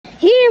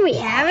Here we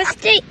have a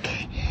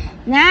steak.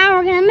 Now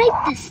we're gonna make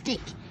the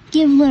steak.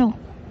 Give a little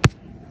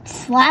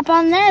slap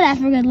on there, that's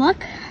for good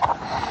luck.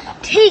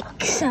 Take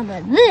some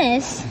of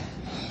this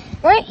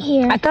right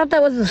here. I thought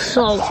that was the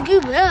salt.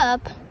 Scoop it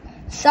up.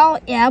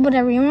 Salt, yeah,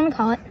 whatever you want to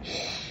call it.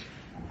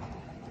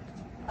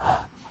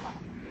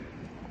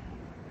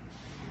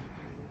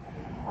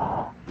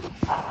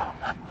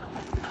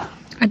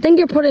 I think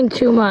you're putting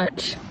too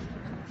much.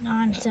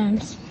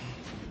 Nonsense.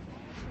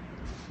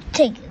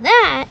 Take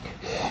that.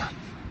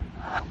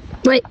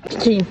 Wait,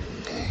 see.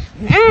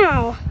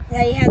 Now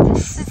that you have the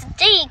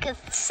steak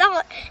with the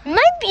salt, it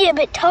might be a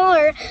bit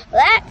taller, but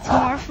that's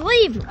more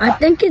flavor. I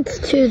think it's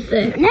too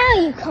thick. Now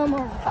you come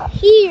over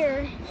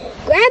here,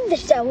 grab the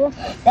shovel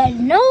that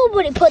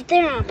nobody put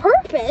there on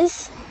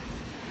purpose,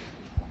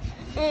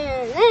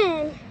 and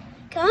then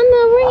come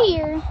over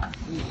here.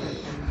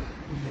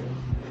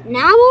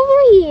 Now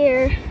over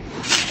here.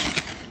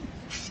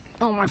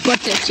 Oh, my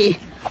foot's itchy.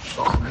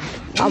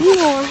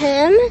 Ignore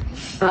him.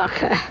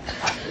 Okay.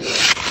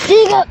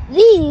 Dig up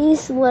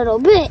these little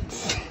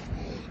bits.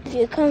 If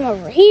you come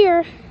over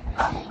here,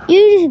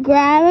 you just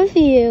grab a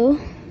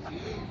few.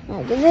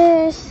 Like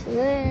this,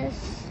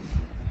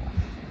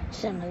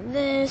 some of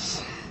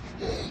this.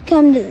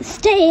 Come to the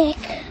steak,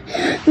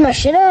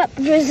 mush it up,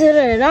 drizzle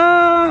it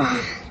all.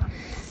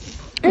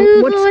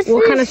 Ooh,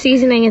 What kind of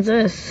seasoning is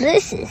this?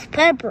 This is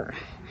pepper.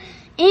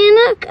 And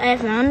look, I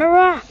found a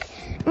rock.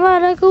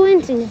 What a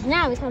coincidence.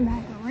 Now we come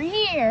back over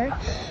here,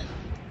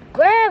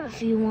 grab a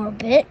few more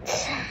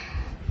bits.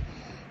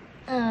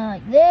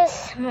 Like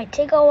this. Might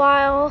take a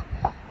while.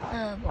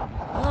 Blah, blah,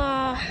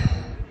 blah.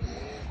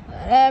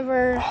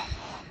 Whatever.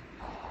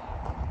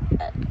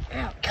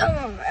 Now come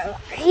over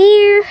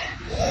here.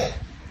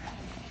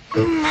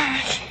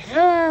 Mash it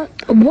up.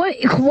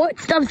 What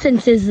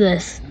substance is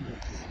this?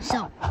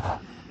 Salt.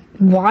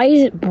 Why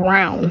is it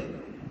brown?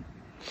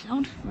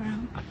 Salt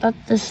brown. I thought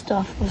this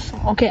stuff was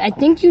salt. Okay, I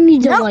think you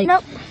need to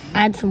Nope.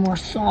 add some more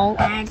salt.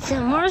 Add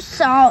some more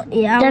salt.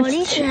 Yeah, That's what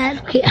he said.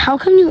 Okay, how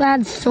can you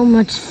add so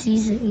much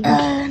seasoning?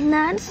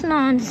 That's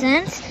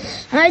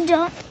nonsense. I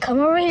don't come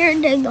over here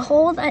and dig the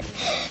hole that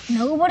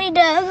nobody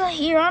dug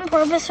here on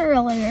purpose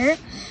earlier.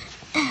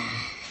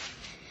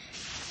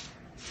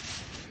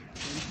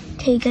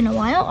 Taking a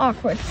while,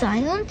 awkward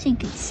silence, you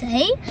could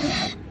say.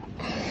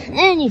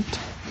 And you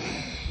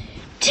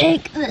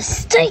take the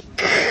steak,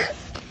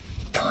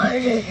 put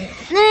it in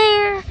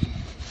there.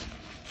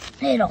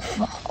 It'll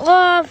fall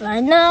off, I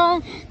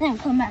know. Then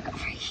come back over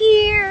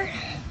here.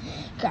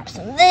 Grab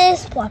some of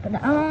this, plop it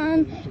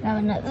on. Grab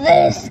another of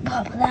this,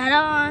 plop that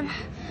on.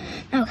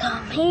 Now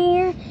come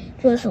here,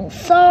 drizzle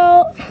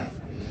salt.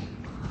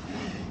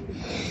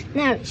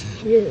 Now we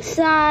do the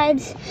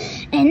sides.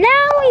 And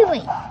now we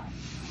wait.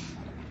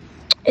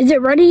 Is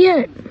it ready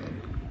yet?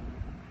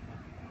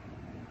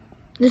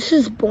 This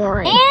is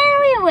boring.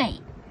 And we wait.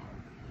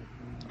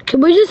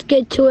 Can we just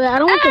get to it? I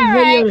don't want the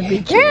video to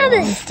be too now long.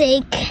 the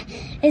steak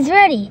is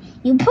ready.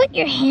 You put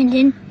your hand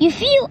in. You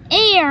feel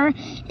air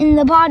in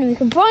the bottom. You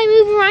can probably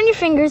move around your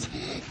fingers.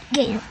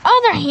 Get your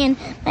other hand.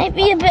 Might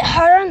be a bit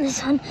harder on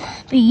this one,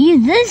 but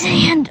use this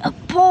hand to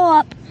pull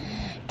up.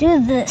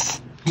 Do this.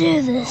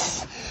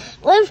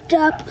 Lift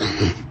up.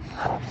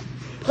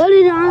 Put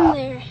it on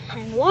there.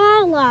 And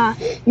voila.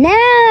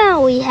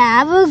 Now we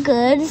have a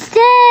good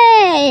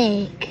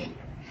steak.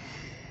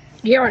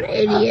 You're an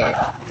idiot.